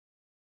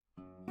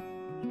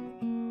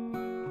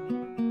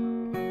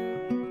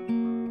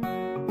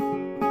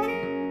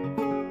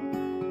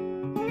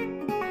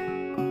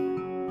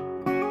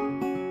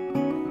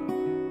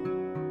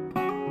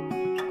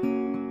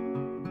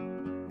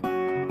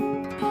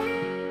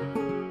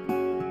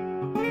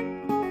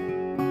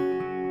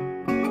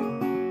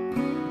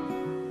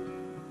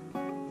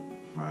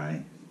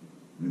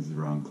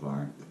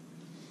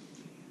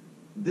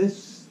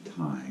This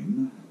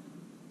time,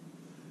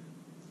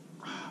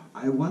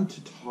 I want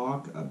to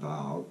talk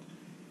about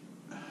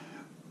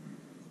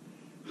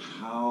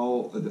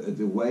how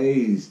the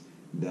ways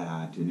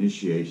that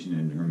initiation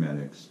in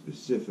Hermetics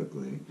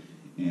specifically,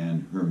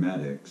 and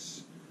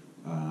Hermetics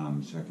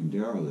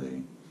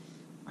secondarily,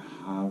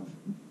 have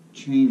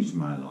changed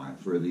my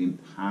life, or the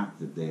impact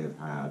that they have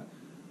had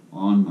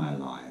on my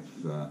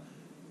life,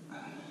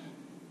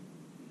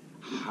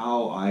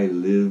 how I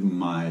live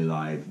my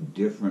life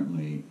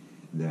differently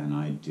than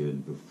I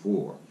did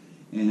before.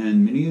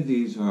 And many of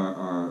these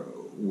are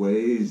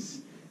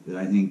ways that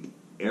I think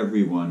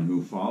everyone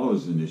who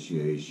follows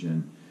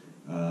initiation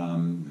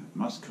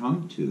must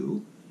come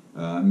to,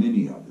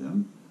 many of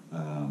them,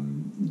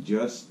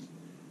 just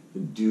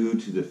due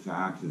to the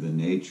fact of the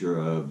nature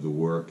of the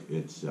work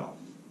itself.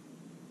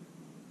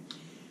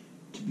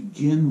 To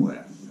begin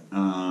with,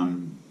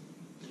 when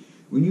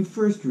you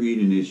first read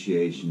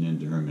Initiation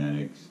into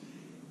Hermetics,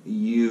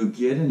 you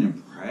get an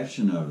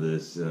impression of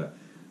this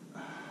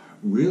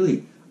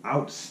really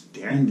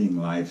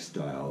outstanding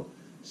lifestyle,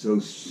 so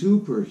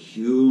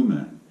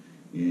superhuman,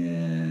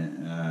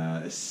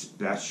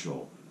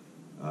 special.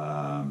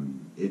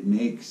 It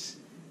makes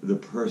the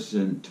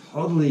person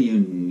totally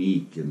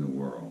unique in the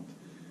world,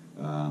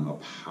 a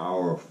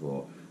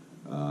powerful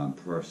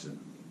person.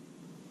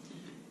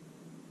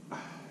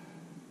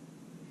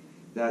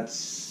 That's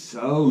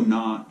so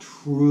not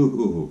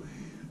true.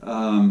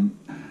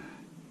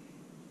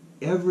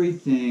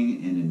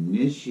 Everything in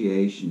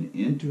initiation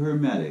into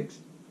Hermetics,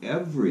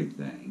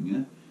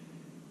 everything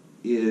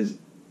is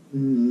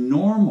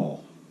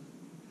normal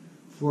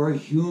for a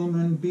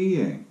human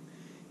being.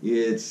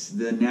 It's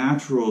the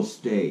natural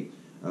state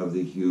of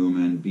the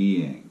human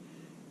being.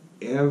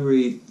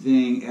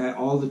 Everything,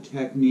 all the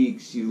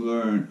techniques you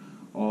learn,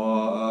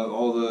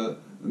 all the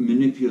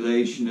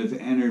manipulation of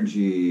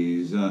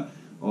energies,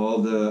 all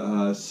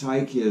the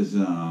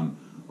psychism,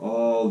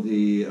 all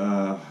the,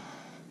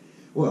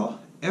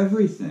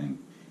 everything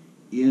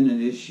in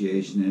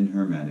initiation in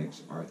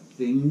Hermetics are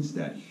things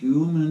that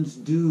humans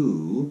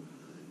do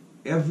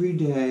every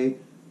day,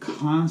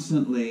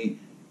 constantly.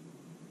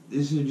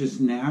 These are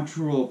just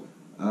natural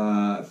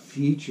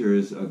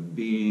features of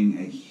being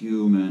a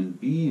human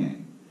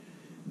being.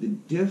 The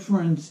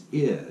difference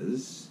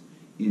is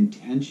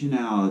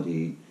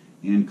intentionality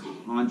and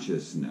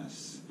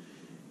consciousness.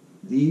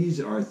 These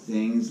are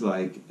things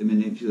like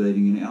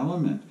manipulating an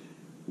element.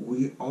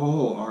 We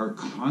all are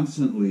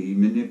constantly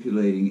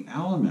manipulating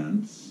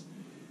elements,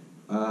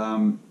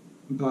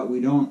 but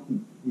we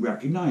don't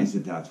recognize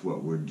that that's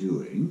what we're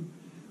doing.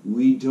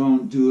 We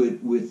don't do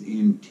it with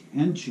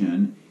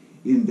intention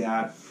in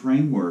that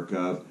framework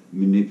of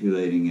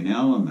manipulating an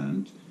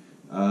element.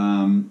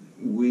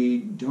 We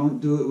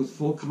don't do it with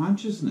full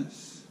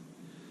consciousness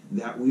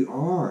that we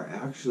are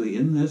actually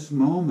in this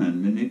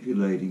moment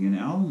manipulating an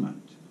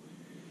element.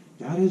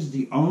 That is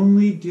the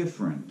only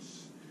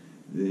difference.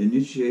 The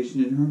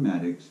initiation in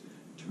Hermetics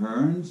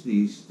turns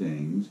these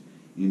things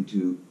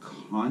into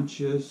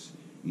conscious,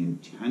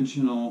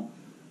 intentionally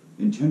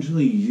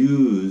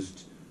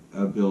used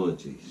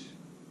abilities.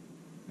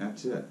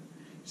 That's it.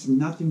 It's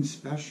nothing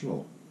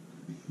special.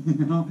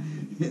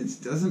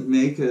 It doesn't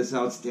make us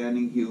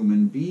outstanding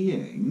human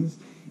beings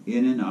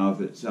in and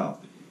of itself.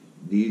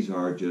 These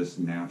are just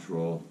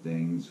natural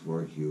things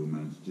for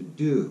humans to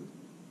do.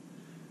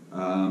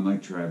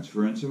 Like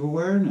transference of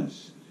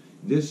awareness.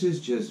 This is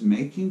just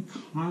making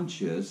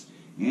conscious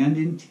and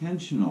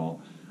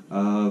intentional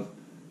of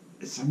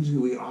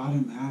something we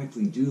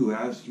automatically do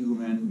as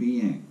human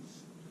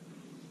beings.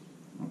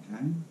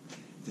 Okay?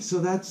 So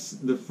that's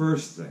the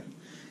first thing.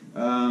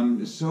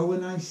 So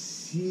when I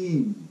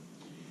see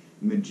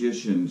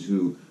magicians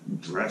who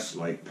dress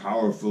like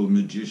powerful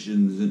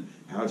magicians and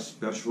have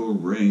special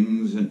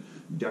rings and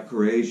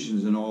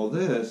decorations and all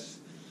this,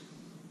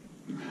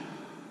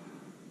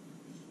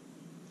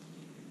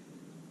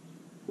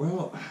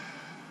 well,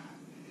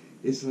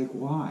 it's like,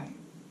 why?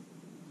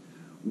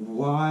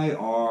 Why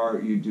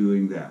are you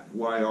doing that?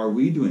 Why are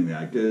we doing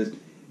that? Because,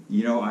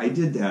 I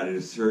did that at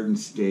a certain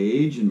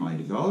stage in my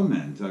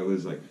development. I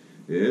was like,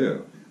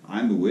 ew,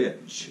 I'm a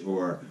witch,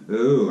 or,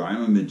 oh,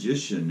 I'm a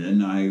magician,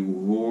 and I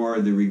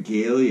wore the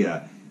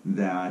regalia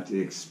that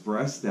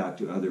expressed that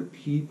to other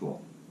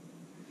people.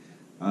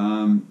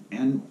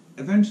 And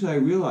eventually I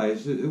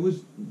realized that it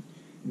was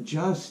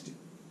just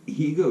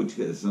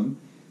egotism.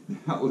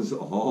 That was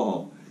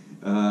all.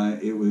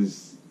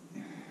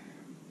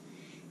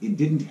 It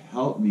didn't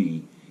help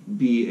me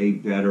be a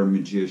better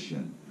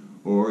magician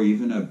or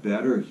even a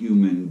better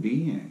human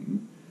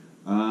being.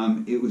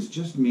 It was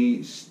just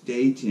me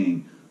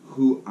stating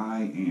who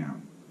I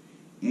am.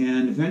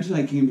 And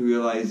eventually I came to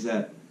realize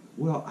that,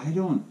 well, I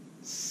don't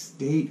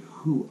state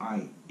who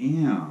I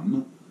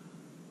am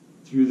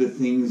through the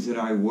things that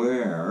I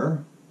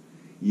wear,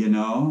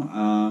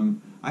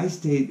 I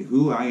state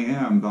who I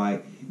am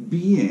by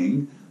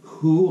being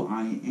who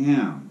I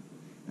am.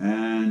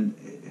 And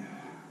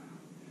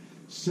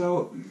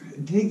so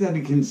take that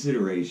into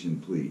consideration,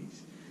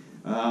 please.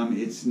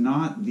 It's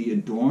not the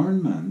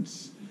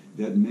adornments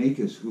that make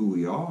us who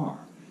we are.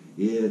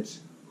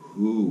 It's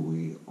who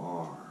we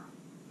are.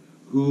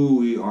 Who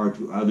we are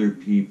to other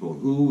people,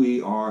 who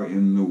we are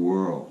in the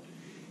world.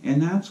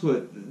 And that's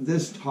what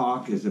this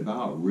talk is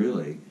about,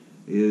 really,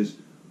 is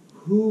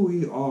who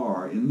we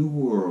are in the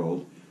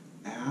world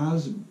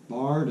as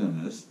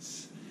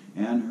Bardonists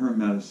and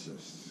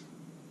Hermeticists.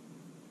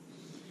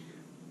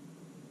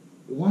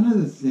 One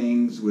of the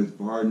things with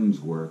Bardon's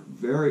work,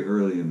 very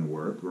early in the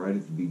work, right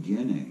at the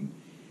beginning,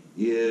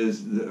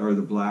 are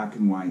the black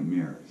and white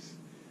mirrors.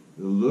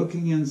 The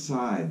looking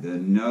inside, the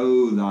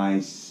know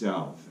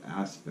thyself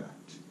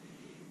aspect.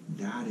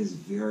 That is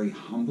very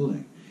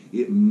humbling.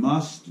 It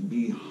must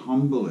be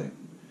humbling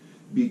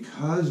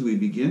because we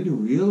begin to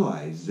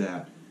realize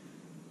that,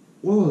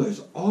 whoa,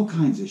 there's all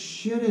kinds of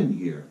shit in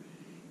here.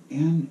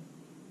 And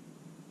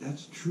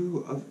that's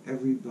true of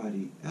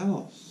everybody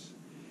else.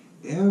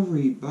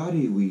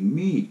 Everybody we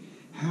meet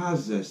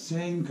has the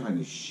same kind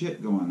of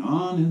shit going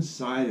on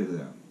inside of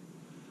them.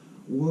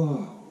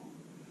 Whoa,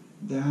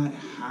 that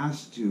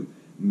has to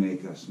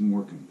make us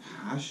more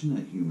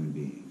compassionate human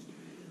beings,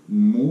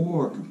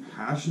 more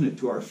compassionate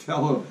to our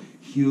fellow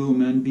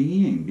human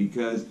being,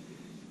 because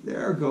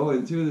they're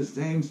going through the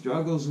same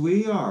struggles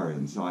we are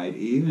inside,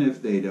 even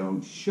if they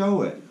don't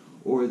show it,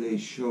 or they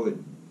show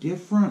it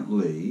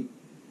differently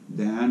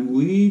than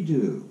we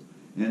do.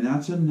 And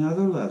that's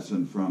another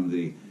lesson from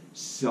the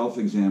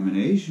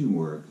self-examination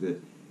work,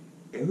 that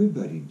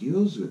everybody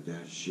deals with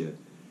that shit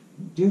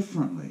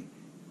differently,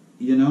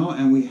 you know,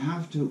 and we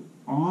have to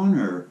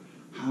honor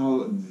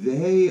how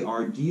they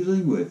are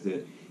dealing with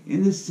it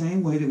in the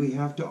same way that we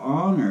have to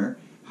honor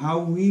how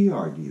we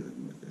are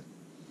dealing with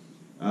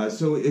it.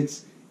 So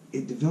it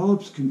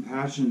develops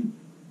compassion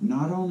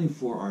not only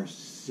for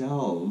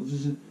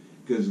ourselves,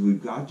 because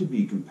we've got to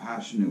be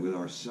compassionate with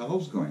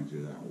ourselves going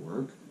through that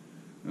work.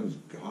 Oh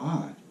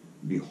God,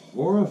 it'd be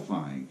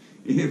horrifying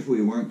if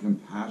we weren't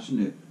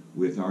compassionate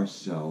with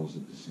ourselves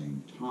at the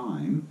same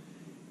time,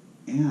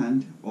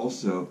 and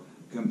also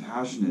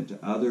compassionate to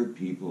other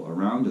people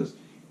around us,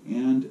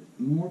 and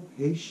more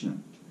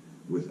patient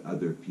with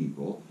other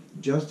people,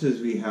 just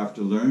as we have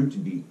to learn to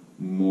be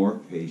more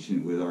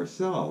patient with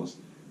ourselves,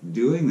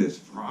 doing this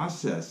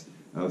process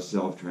of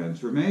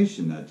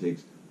self-transformation that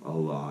takes a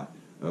lot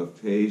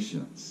of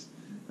patience.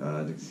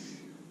 Shit,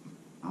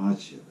 I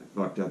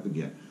fucked up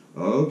again.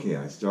 Okay,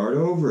 I start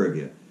over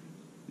again,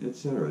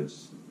 etc.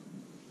 It's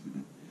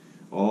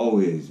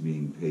always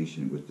being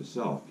patient with the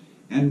self.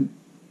 And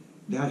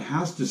that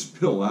has to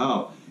spill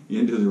out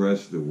into the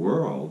rest of the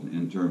world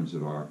in terms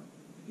of our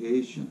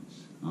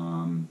patience.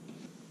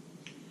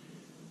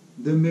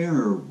 The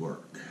mirror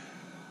work.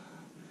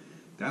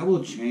 That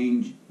will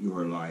change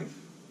your life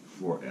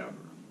forever.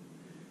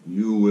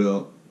 You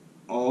will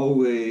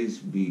always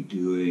be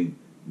doing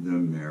the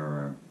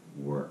mirror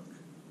work.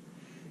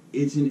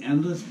 It's an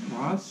endless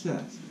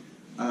process.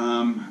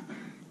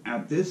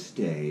 At this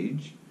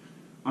stage,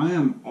 I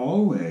am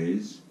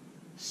always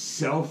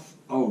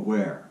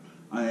self-aware.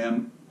 I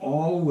am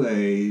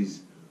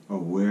always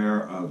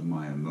aware of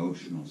my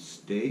emotional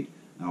state.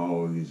 I'm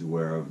always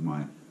aware of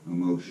my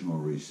emotional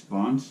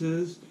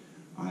responses.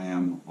 I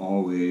am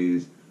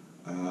always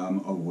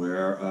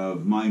aware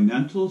of my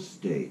mental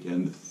state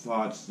and the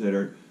thoughts that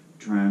are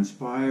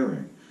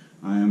transpiring.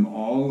 I am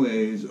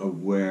always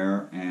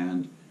aware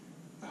and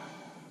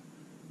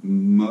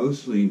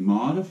mostly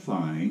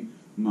modifying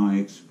my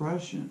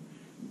expression.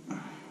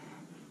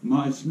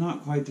 It's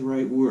not quite the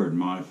right word,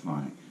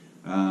 modifying.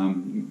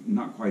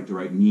 Not quite the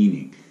right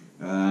meaning.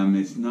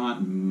 It's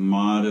not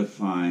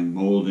modifying,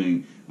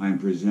 molding. I'm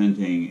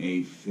presenting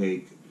a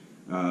fake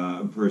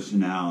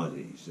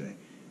personality, say.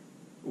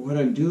 What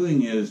I'm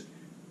doing is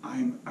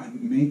I'm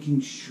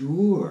making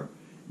sure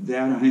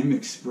that I'm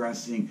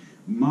expressing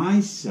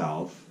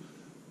myself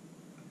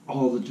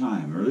all the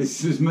time, or at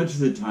least as much of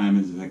the time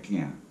as I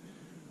can.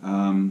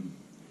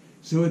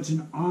 So it's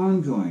an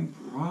ongoing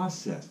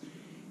process.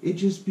 It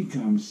just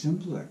becomes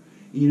simpler.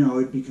 You know,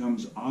 it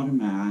becomes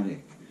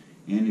automatic,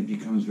 and it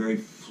becomes very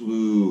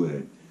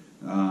fluid.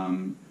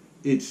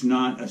 It's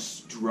not a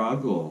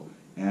struggle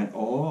at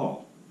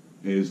all,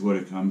 is what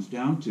it comes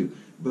down to.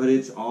 But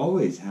it's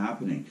always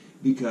happening,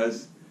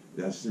 because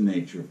that's the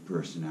nature of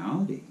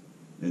personality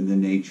and the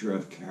nature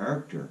of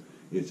character.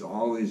 It's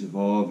always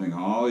evolving,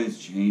 always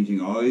changing,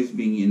 always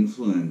being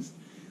influenced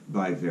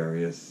by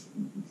various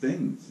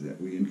things that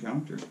we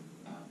encounter.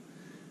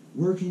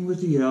 Working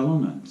with the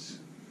elements.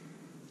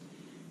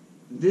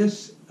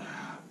 This,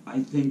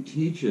 I think,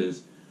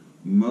 teaches,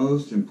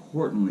 most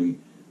importantly,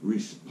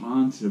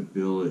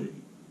 responsibility.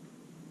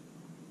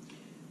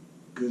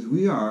 Because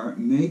we are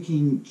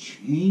making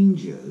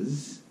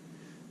changes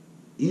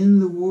in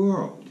the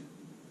world.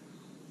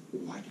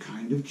 What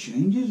kind of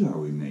changes are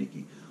we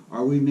making?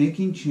 Are we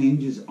making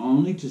changes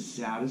only to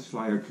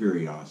satisfy our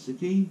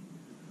curiosity,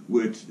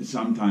 which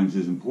sometimes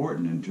is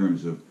important in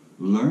terms of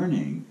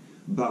learning,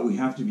 but we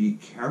have to be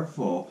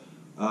careful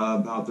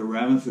about the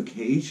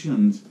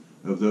ramifications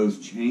of those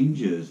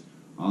changes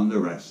on the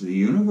rest of the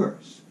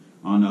universe,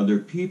 on other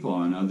people,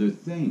 on other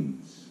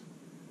things.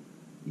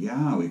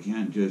 yeah, we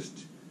can't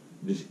just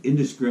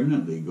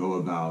indiscriminately go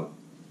about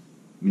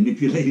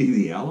manipulating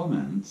the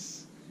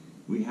elements.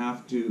 We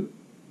have to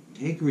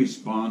take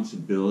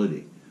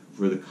responsibility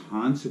for the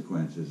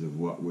consequences of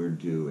what we're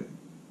doing.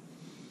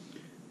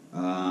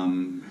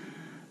 And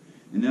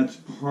that's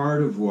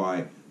part of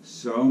why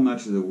so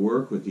much of the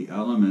work with the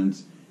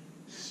elements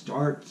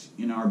starts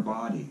in our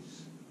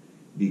bodies,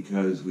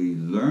 because we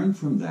learn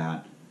from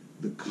that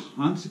the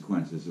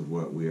consequences of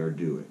what we are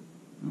doing.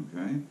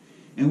 Okay?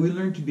 And we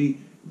learn to be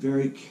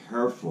very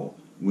careful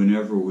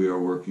whenever we are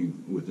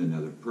working with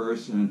another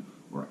person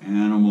or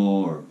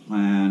animal or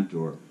plant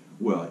or,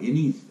 well,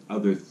 any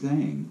other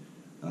thing.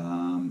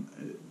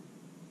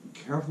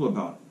 Careful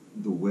about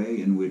the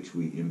way in which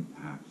we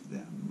impact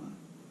them.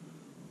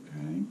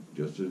 Okay?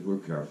 Just as we're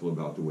careful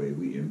about the way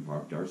we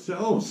impact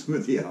ourselves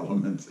with the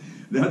elements.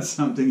 That's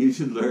something you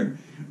should learn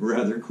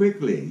rather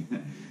quickly.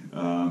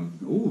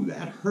 Ooh,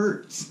 that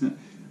hurts.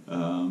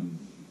 Yeah.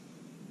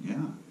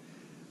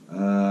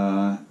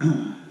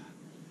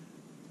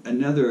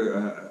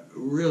 Another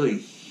really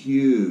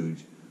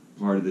huge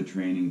part of the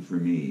training for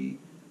me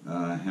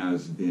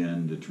has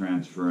been the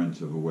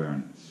transference of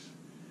awareness.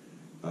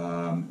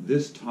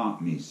 This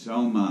taught me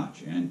so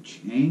much and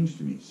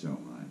changed me so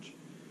much.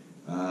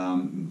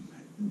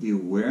 The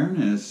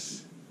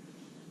awareness,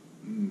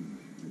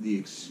 the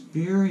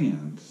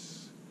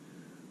experience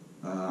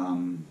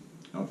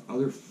of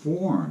other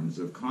forms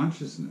of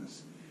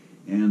consciousness,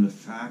 and the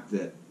fact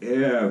that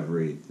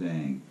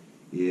everything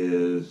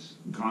is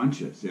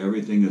conscious,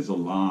 everything is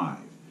alive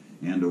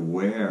and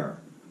aware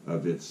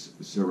of its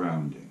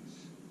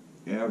surroundings,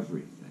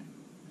 everything.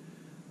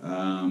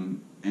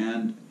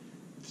 And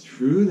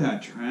through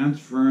that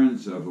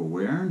transference of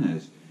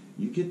awareness,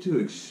 you get to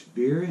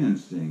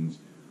experience things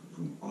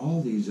from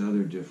all these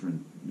other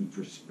different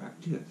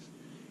perspectives.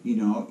 You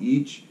know,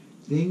 each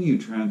thing you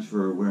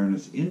transfer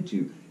awareness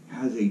into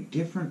has a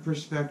different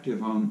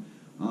perspective on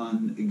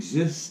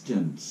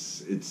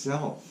existence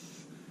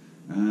itself.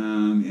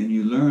 And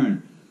you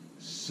learn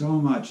so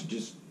much,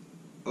 just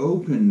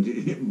opened,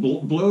 it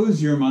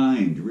blows your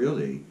mind,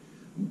 really.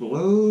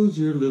 Blows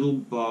your little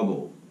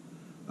bubble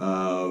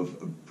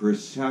of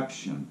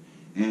perception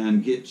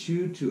and gets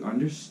you to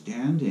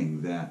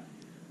understanding that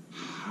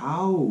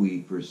how we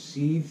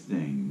perceive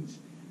things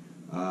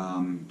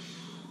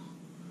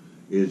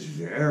is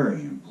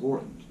very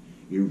important.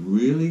 It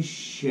really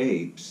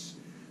shapes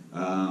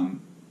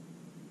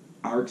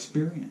our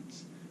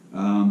experience.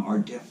 Our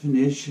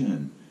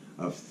definition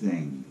of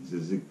things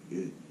is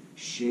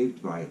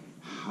shaped by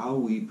how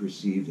we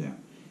perceive them.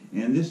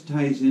 And this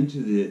ties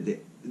into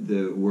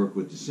the work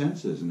with the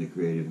senses and the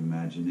creative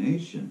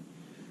imagination.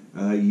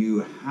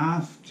 You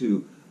have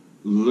to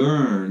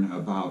learn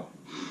about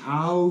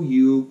how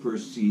you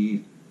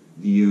perceive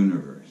the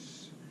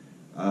universe.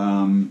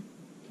 And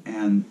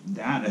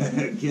that,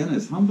 again,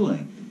 is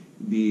humbling,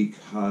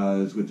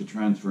 because with the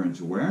transference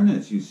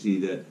awareness, you see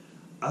that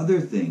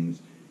other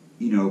things,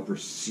 you know,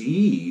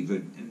 perceive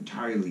an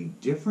entirely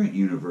different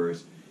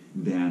universe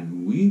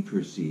than we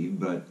perceive,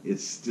 but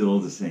it's still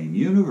the same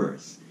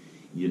universe.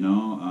 You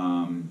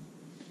know,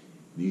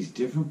 these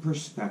different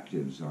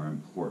perspectives are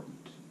important.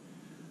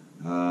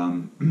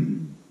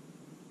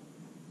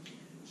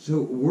 So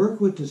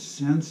work with the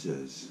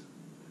senses.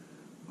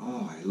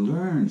 Oh, I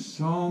learned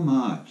so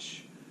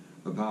much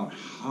about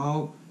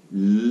how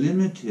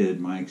limited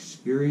my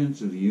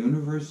experience of the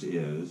universe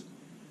is,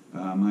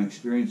 my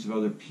experience of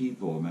other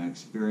people, my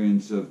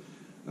experience of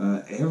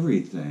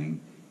everything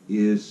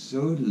is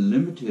so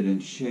limited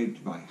and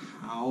shaped by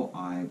how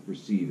I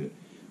perceive it,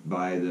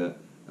 by the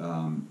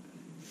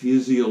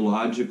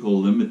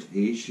physiological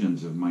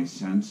limitations of my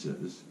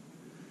senses,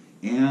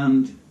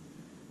 and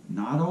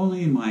not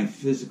only my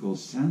physical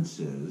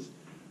senses,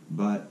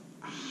 but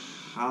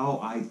how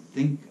I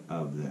think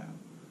of them.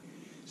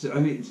 So, I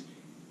mean, it's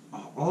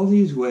all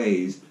these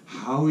ways,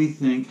 how we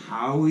think,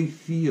 how we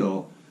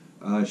feel,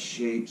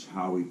 shapes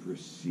how we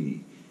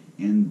perceive.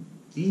 And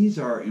these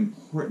are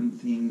important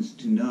things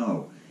to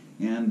know.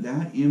 And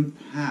that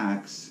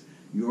impacts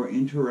your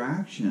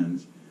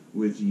interactions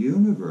with the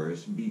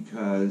universe,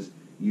 because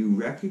you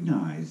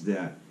recognize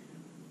that,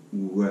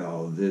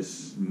 well,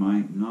 this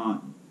might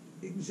not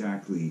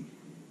exactly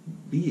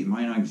be, it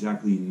might not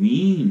exactly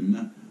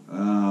mean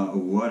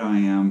what I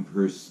am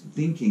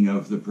thinking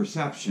of the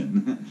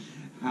perception.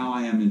 How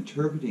I am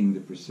interpreting the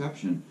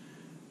perception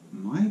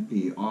might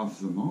be off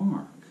the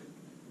mark.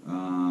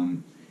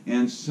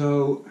 And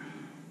so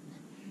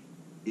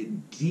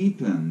it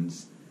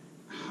deepens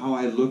how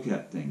I look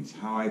at things,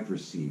 how I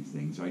perceive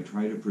things. I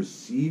try to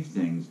perceive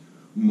things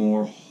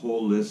more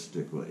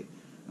holistically,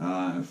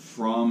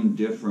 from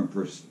different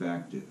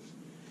perspectives.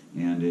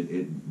 And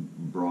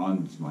it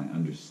broadens my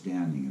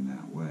understanding in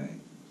that way.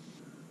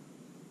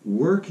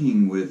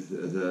 Working with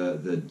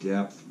the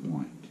depth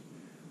point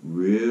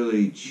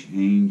really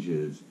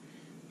changes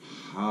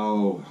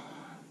how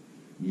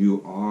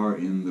you are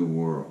in the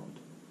world.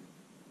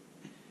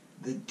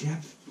 The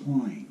depth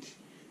point,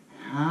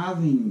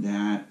 having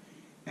that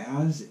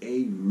as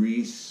a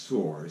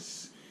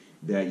resource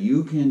that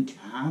you can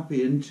tap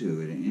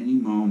into at any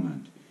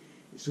moment.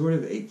 It's sort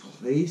of a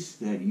place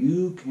that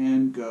you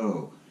can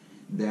go,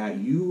 that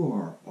you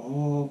are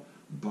all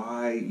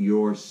by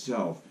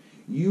yourself.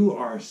 You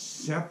are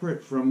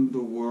separate from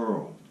the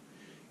world.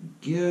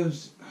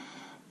 Gives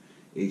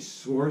a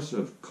source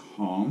of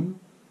calm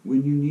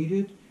when you need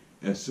it,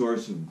 a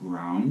source of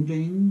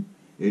grounding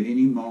at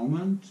any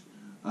moment,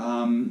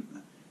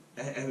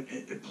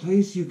 a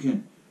place you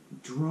can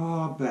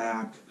draw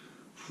back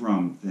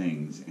from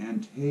things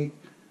and take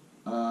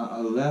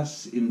a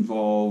less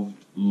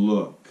involved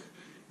look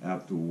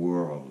at the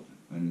world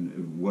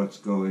and what's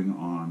going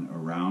on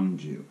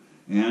around you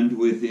and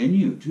within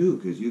you too,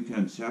 because you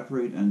can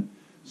separate and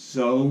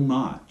so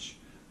much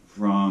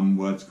from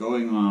what's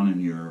going on in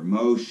your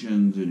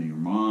emotions and in your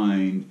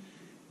mind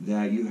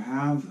that you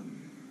have.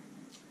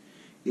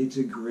 It's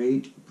a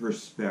great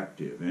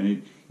perspective,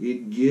 and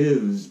it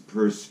gives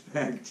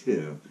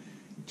perspective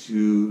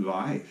to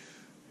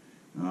life,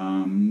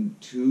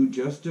 to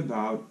just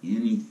about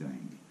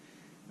anything.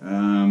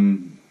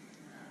 And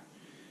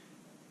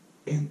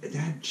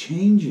that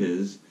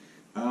changes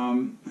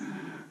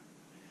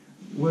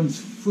one's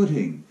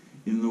footing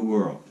in the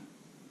world.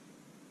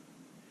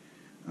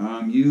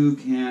 You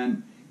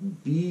can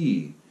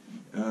be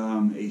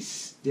a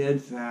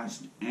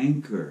steadfast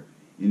anchor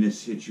in a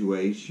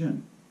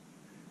situation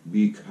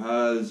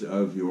because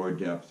of your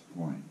depth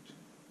point.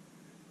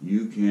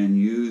 You can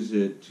use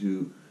it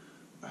to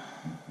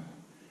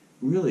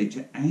really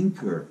to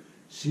anchor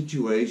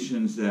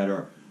situations that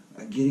are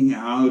getting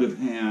out of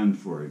hand,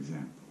 for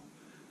example,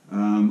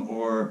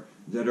 or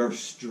that are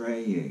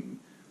straying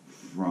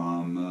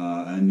from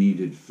a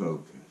needed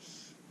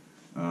focus,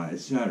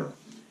 etc.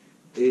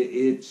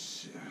 It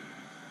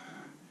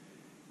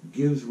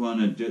gives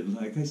one,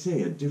 like I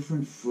say, a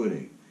different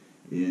footing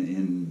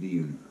in the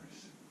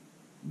universe.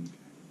 Okay.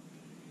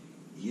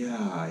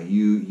 Yeah,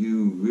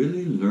 you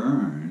really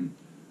learn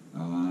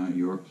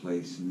your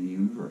place in the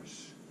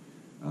universe,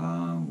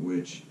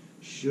 which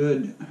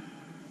should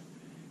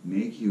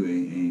make you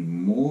a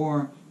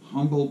more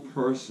humble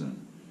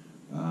person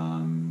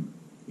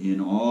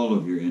in all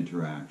of your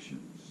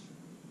interactions.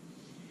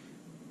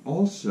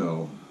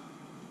 Also,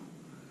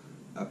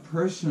 a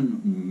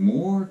person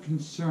more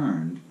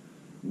concerned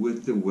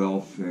with the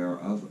welfare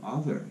of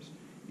others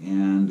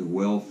and the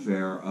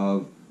welfare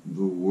of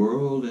the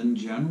world in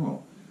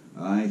general.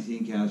 I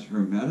think as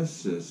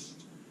Hermeticists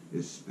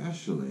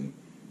especially,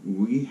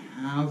 we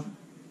have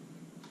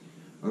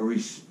a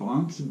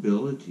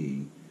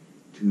responsibility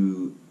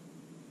to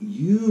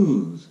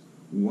use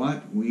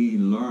what we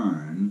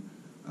learn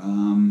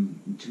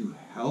to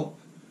help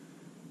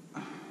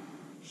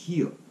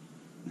heal,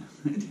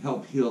 to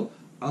help heal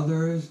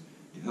others,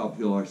 to help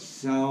heal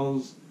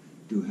ourselves,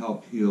 to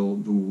help heal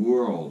the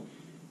world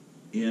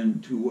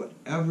to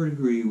whatever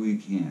degree we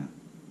can.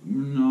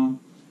 You know,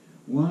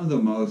 one of the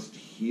most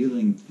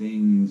healing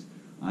things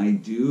I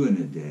do in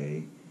a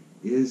day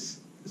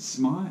is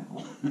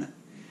smile.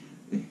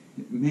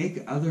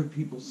 Make other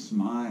people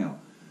smile.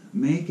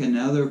 Make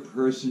another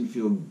person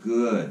feel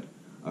good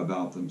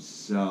about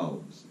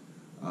themselves,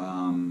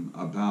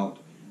 about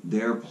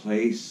their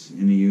place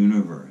in the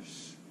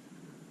universe.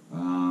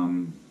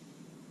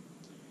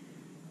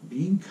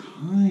 Being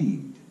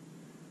kind,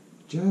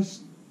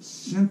 just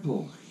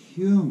simple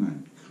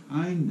human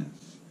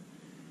kindness,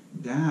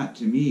 that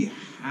to me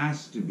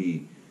has to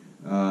be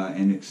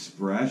an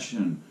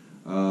expression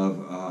of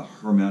a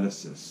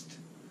Hermeticist.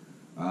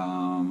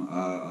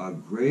 A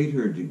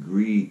greater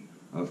degree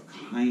of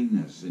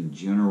kindness and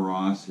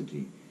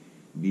generosity,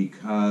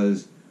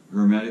 because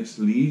Hermetics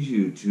leads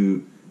you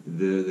to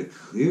the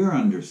clear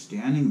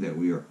understanding that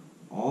we are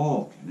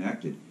all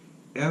connected.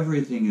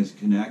 Everything is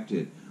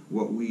connected.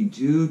 What we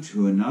do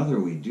to another,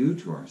 we do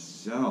to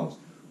ourselves.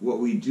 What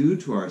we do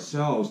to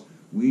ourselves,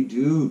 we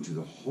do to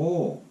the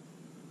whole.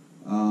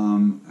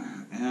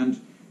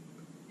 And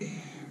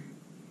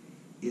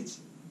it's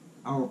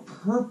our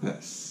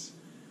purpose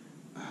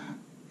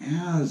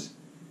as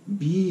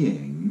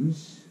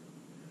beings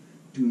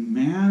to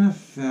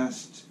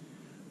manifest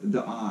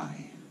the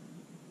I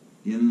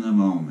in the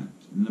moment,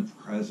 in the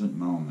present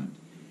moment.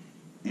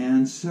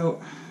 And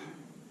so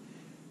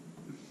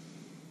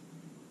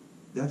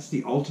that's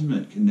the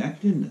ultimate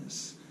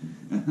connectedness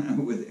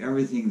with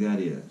everything that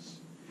is.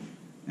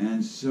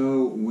 And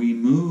so we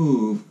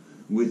move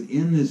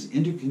within this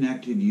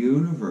interconnected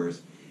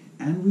universe,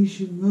 and we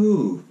should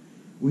move.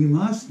 We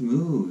must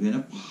move in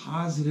a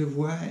positive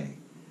way.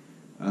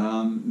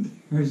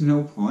 There's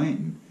no point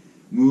in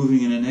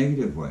moving in a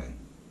negative way.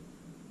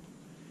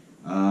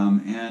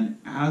 And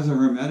as a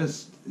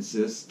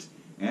Hermeticist,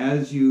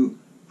 as you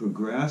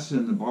progress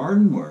in the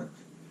Bardon work,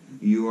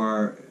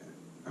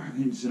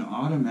 it's an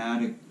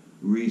automatic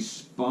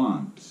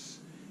response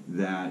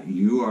that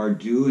you are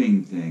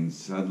doing things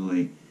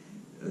suddenly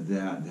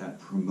that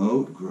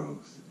promote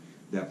growth,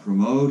 that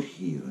promote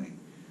healing.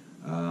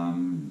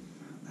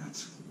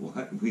 That's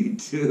what we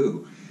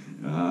do.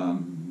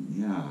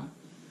 Yeah.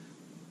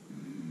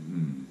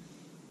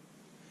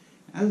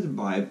 As a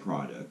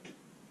byproduct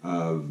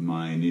of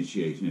my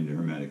initiation into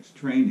Hermetics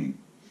training,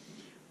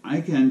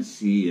 I can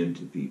see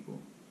into people.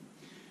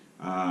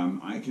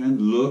 I can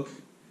look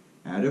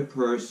at a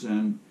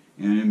person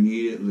and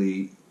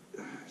immediately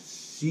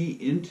see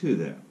into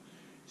them,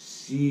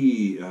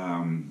 see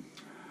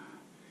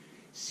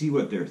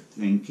what they're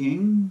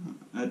thinking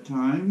at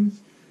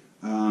times,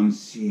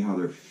 see how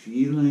they're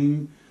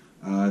feeling,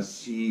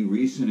 see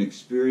recent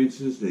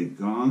experiences they've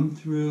gone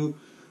through,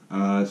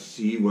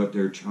 see what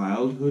their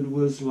childhood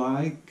was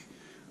like,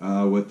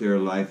 what their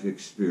life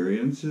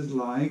experience is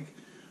like,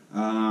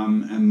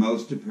 and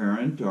most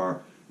apparent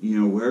are,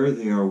 where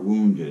they are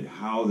wounded,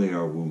 how they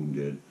are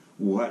wounded,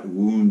 what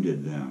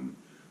wounded them,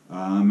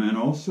 and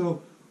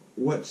also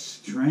what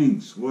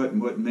strengths,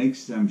 what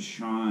makes them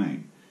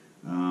shine,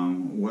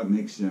 what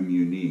makes them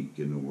unique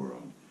in the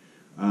world.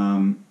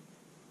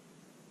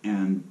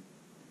 And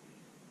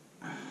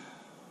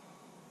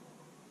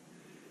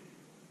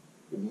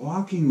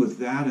walking with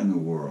that in the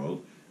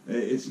world,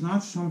 it's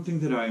not something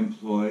that I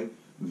employ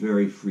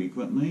very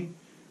frequently,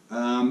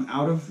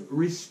 out of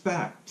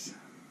respect.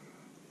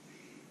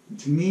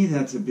 To me,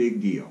 that's a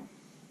big deal.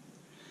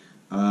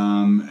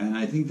 And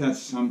I think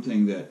that's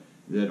something that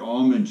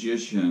all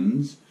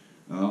magicians,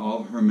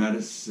 all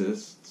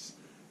Hermeticists,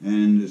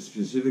 and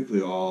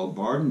specifically all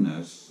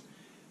Bardonists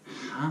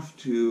have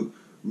to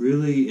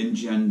really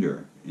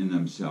engender in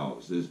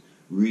themselves, is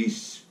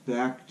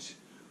respect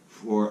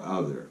for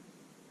other.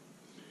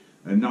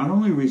 And not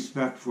only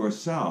respect for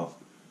self,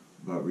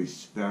 but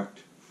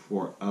respect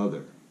for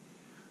other.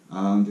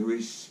 The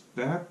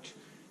respect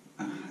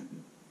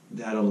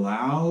that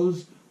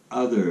allows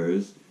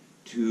others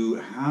to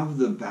have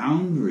the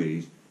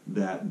boundaries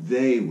that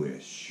they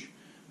wish,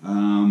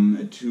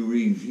 to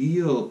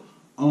reveal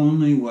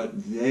only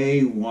what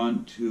they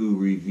want to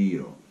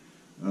reveal.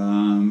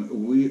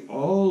 We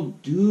all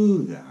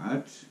do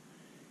that,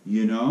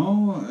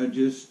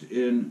 just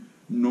in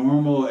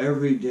normal,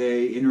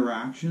 everyday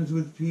interactions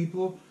with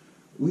people.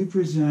 We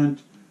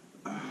present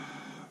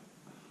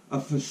a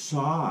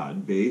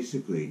facade,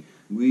 basically.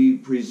 We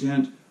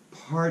present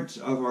parts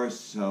of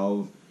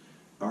ourselves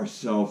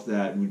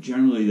that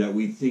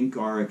we think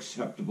are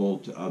acceptable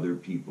to other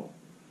people.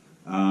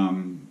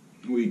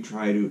 We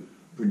try to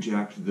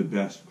project the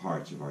best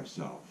parts of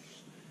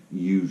ourselves,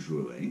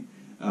 usually.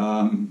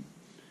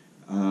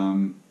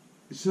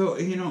 So,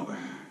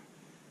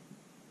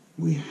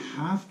 we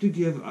have to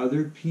give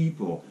other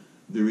people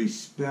the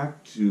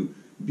respect to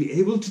be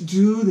able to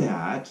do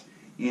that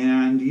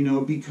and,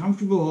 be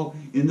comfortable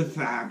in the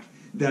fact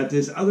that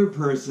this other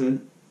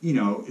person,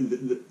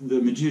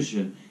 the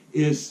magician,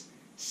 is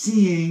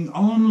seeing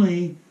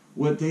only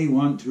what they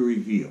want to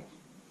reveal,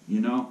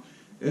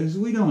 as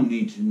we don't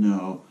need to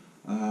know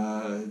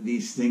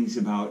these things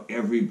about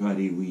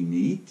everybody we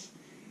meet.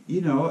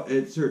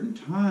 At certain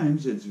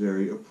times it's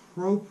very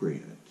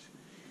appropriate.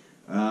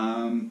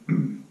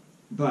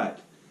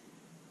 But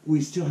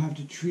we still have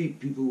to treat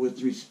people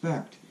with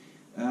respect.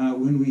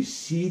 When we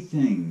see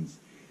things,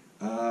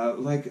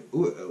 like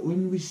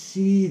when we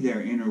see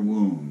their inner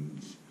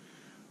wounds,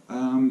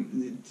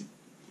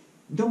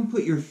 don't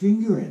put your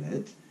finger in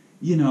it,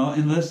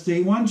 unless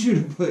they want you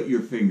to put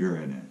your finger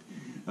in it.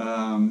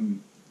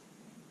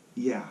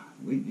 You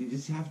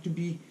just has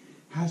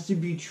to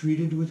be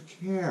treated with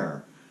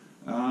care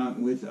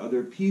with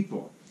other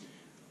people.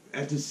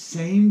 At the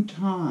same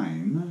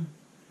time,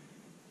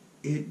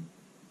 it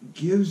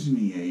gives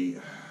me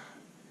a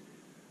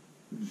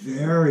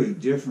very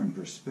different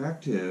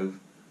perspective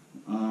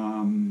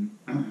on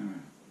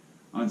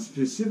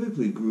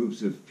specifically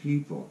groups of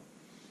people.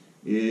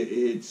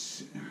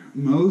 It's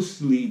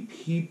mostly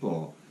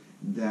people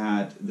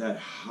that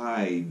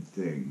hide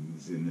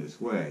things in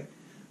this way.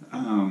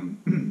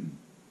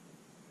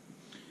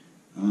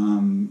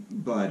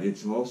 But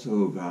it's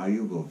also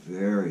valuable,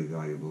 very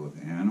valuable with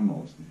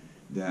animals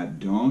that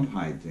don't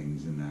hide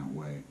things in that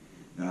way.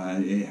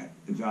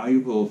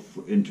 Valuable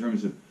in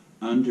terms of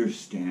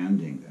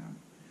understanding them.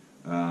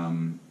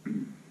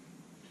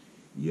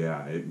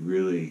 It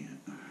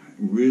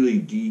really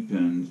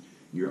deepens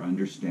your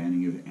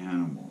understanding of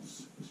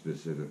animals,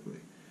 specifically.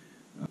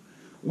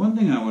 One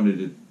thing I wanted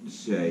to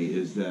say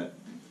is that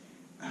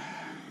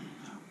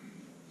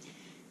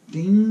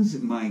things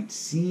might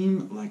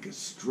seem like a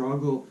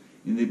struggle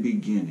in the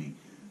beginning,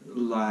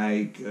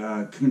 like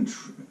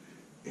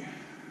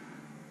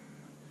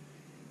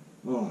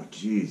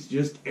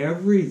just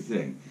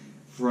everything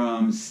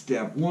from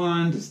step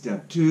 1 to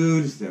step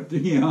 2 to step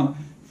 3,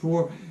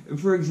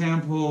 for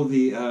example,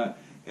 the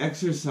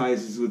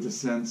exercises with the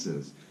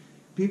senses.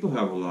 People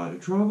have a lot of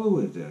trouble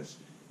with this,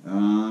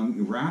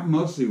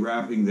 mostly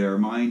wrapping their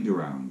mind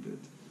around it.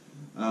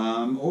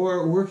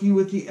 Or working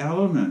with the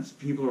elements.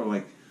 People are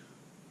like,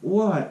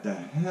 what the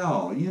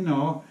hell,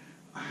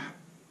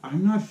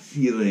 I'm not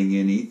feeling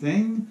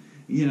anything,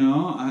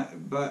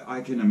 but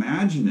I can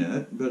imagine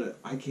it, but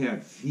I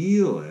can't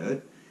feel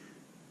it.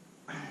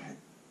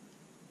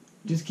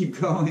 Just keep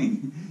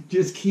going.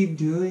 Just keep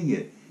doing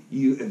it.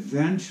 You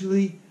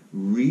eventually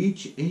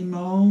reach a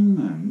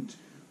moment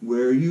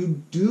where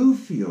you do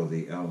feel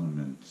the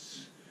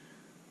elements.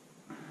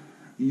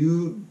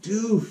 you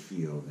do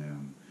feel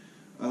them.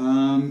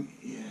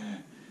 Yeah,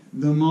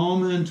 the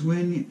moment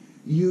when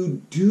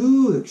you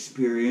do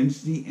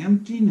experience the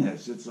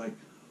emptiness, it's like,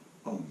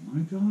 oh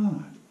my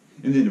God.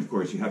 And then, of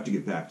course, you have to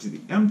get back to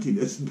the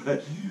emptiness,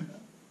 but,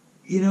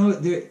 you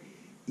know,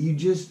 you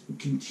just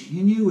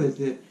continue with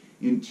it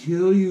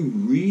until you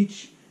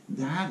reach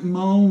that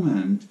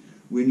moment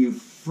when you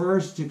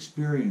first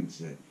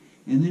experience it.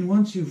 And then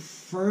once you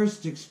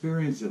first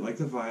experience it, like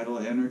the vital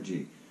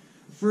energy,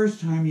 the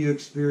first time you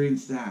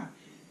experience that,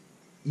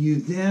 you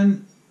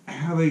then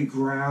have a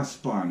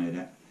grasp on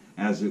it,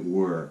 as it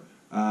were,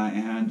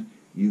 and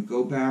you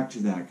go back to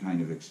that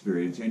kind of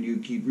experience, and you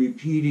keep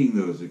repeating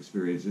those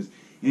experiences,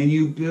 and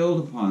you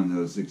build upon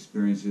those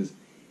experiences,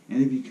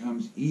 and it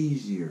becomes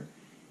easier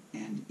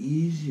and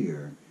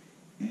easier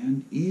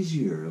and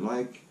easier,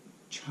 like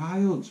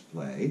child's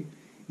play,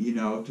 you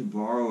know, to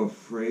borrow a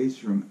phrase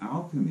from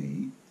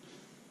alchemy.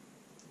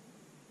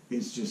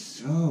 It's just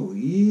so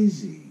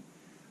easy.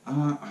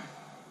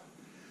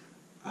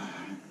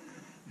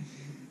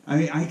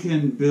 I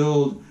can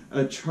build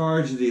a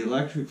charge of the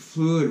electric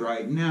fluid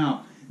right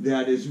now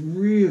that is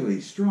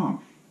really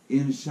strong.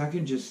 In a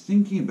second, just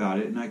thinking about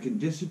it, and I can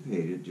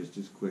dissipate it just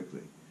as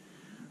quickly.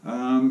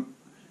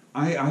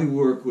 I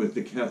work with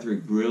the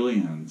Ketheric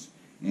Brilliance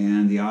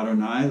and the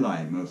Adonai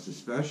light most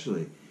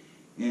especially.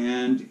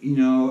 And, you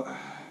know,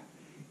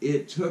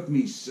 it took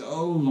me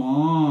so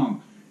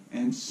long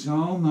and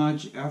so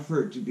much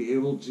effort to be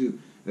able to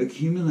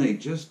accumulate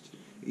just,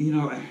 you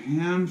know, a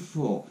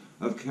handful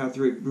of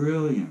Ketheric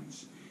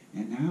Brilliance.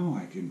 And now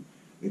I can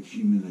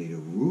accumulate a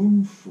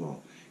room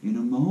full in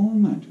a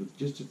moment with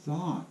just a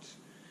thought.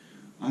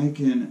 I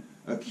can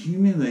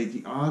accumulate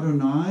the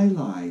Adonai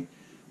light,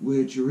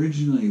 which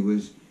originally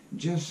was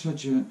just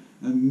such a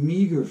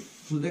meager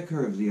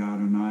flicker of the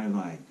Adonai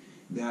light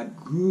that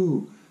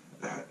grew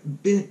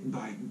bit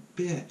by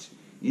bit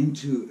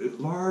into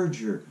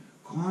larger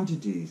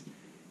quantities.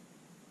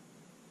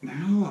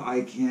 Now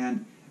I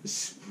can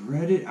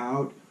spread it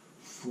out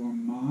for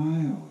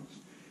miles,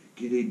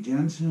 get a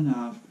dense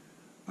enough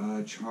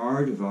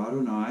charge of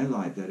Adonai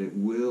light that it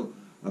will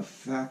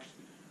affect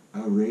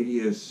a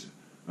radius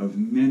of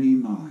many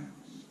miles.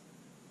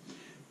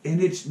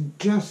 And it's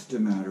just a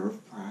matter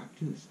of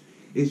practice.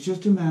 It's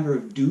just a matter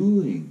of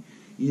doing.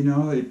 You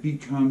know, it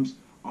becomes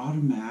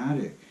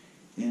automatic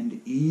and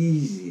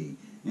easy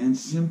and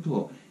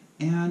simple.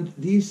 And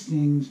these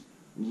things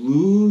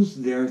lose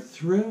their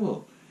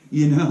thrill.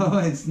 You know,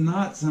 it's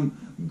not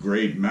some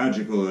great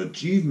magical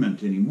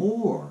achievement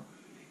anymore.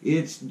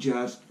 It's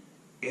just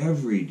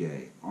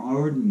everyday,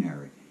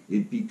 ordinary.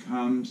 It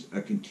becomes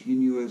a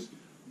continuous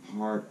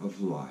part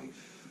of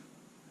life.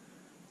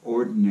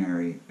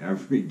 Ordinary,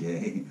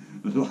 everyday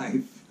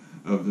life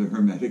of the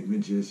Hermetic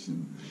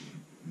magician.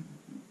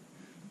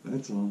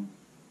 That's all.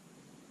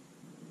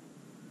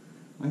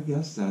 I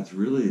guess that's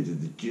really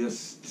the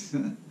gist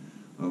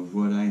of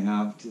what I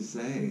have to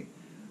say.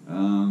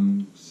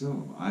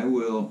 So I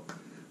will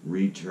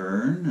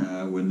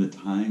return when the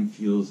time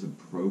feels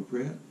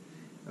appropriate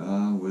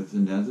with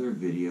another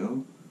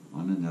video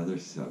on another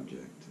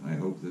subject. I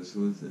hope this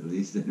was at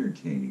least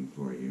entertaining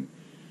for you.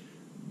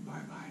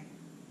 Bye-bye.